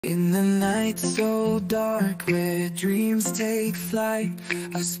In the night so dark where dreams take flight,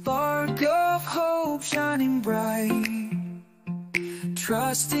 a spark of hope shining bright.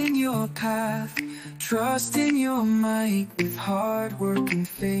 Trust in your path, trust in your might. With hard work and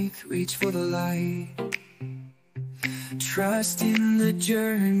faith, reach for the light. Trust in the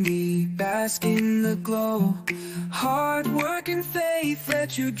journey, bask in the glow. Hard work and faith,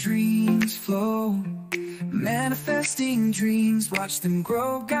 let your dreams flow. Manifesting dreams, watch them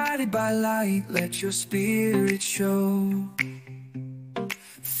grow. Guided by light, let your spirit show.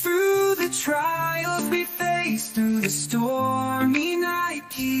 Through the trials we face, through the stormy night,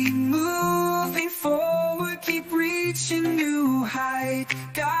 keep moving forward, keep reaching new height.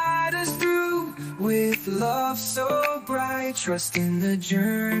 Guide us through with love so bright. Trust in the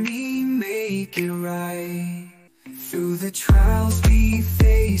journey, make it right. Through the trials we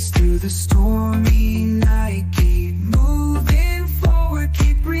face, through the stormy night, keep moving forward,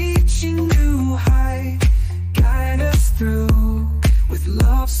 keep